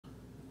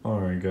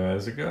Alright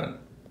guys, I got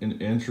an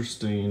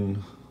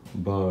interesting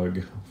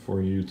bug for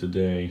you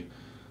today.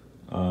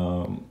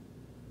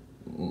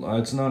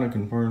 It's not a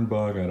confirmed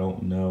bug, I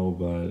don't know,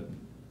 but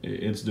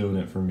it's doing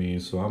it for me,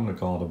 so I'm going to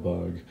call it a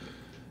bug.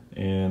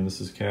 And this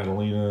is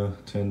Catalina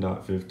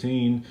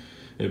 10.15.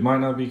 It might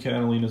not be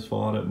Catalina's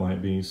fault, it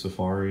might be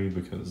Safari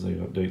because they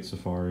update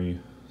Safari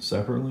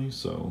separately,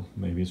 so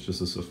maybe it's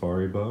just a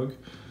Safari bug.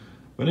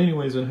 But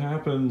anyways, it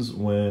happens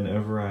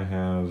whenever I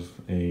have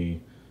a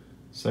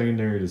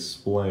secondary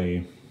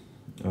display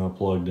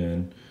plugged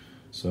in,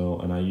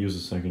 and I use a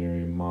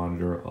secondary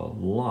monitor a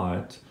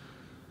lot.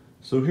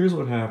 So here's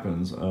what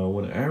happens.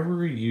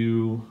 Whenever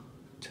you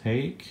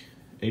take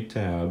a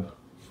tab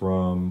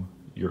from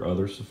your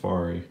other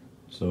Safari,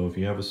 so if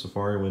you have a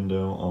Safari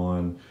window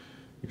on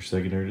your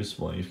secondary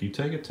display, if you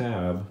take a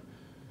tab,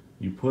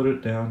 you put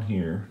it down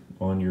here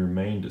on your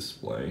main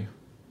display,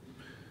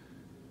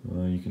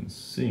 you can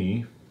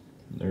see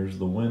there's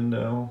the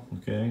window,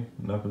 okay?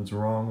 Nothing's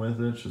wrong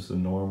with it, it's just a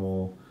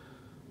normal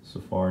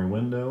Safari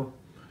window.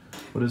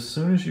 But as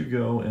soon as you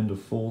go into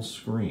full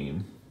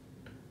screen,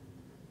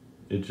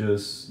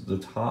 the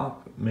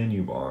top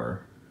menu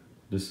bar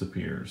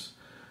disappears.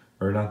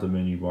 Or not the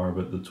menu bar,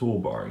 but the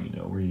toolbar, you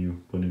know, where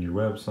you put in your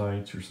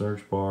websites, your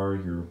search bar,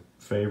 your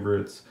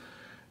favorites.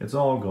 It's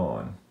all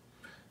gone.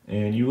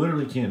 And you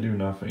literally can't do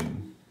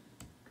nothing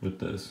with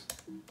this.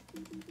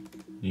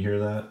 You hear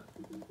that?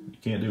 You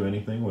can't do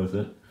anything with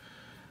it.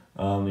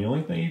 The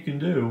only thing you can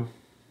do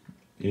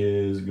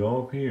is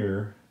go up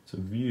here to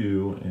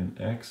view and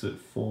exit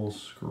full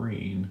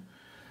screen.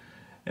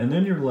 And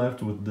then you're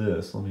left with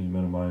this. Let me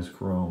minimize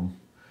Chrome.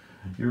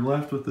 You're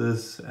left with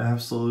this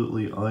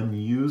absolutely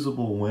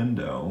unusable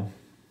window.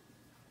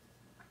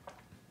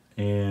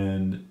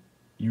 And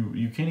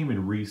you can't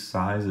even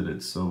resize it.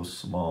 It's so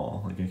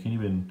small. Like I can't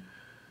even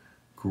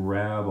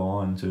grab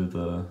onto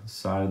the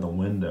side of the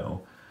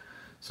window.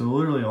 So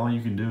literally all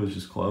you can do is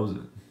just close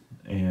it.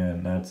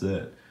 And that's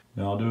it.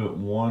 Now I'll do it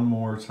one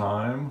more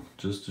time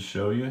just to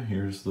show you.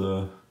 Here's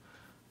the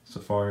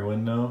Safari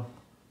window.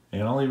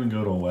 And I'll even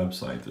go to a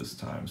website this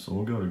time. So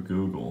we'll go to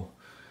Google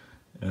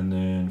and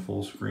then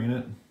full screen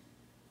it.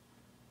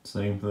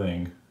 Same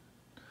thing.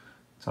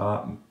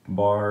 Top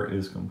bar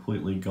is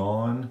completely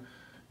gone.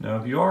 Now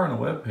if you are on a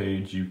web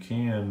page, you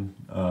can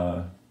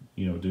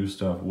do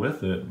stuff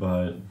with it,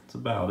 but it's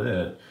about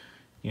it.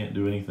 You can't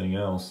do anything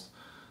else.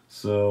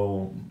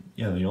 So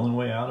yeah, the only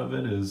way out of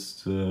it is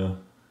to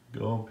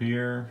go up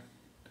here,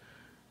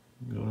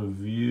 go to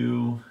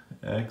view,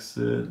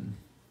 exit,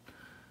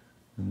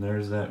 and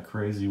there's that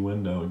crazy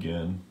window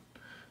again.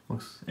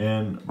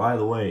 And by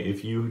the way,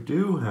 if you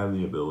do have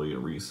the ability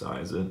to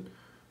resize it,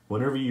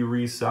 whenever you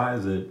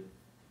resize it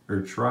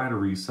or try to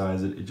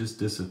resize it, it just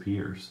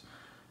disappears.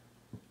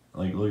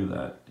 Like look at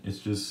that. It's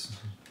just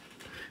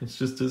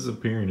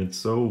disappearing. It's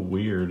so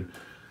weird.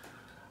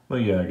 But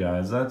yeah,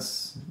 guys,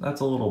 that's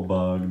a little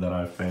bug that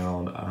I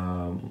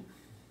found.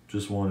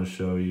 Just want to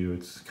show you.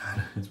 It's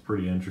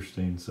pretty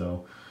interesting.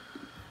 So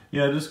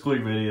yeah, just a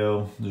quick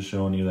video just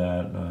showing you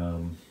that.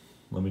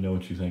 Let me know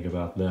what you think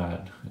about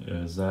that.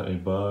 Is that a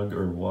bug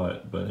or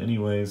what? But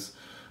anyways,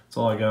 that's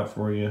all I got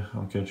for you.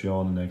 I'll catch you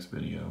all in the next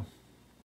video.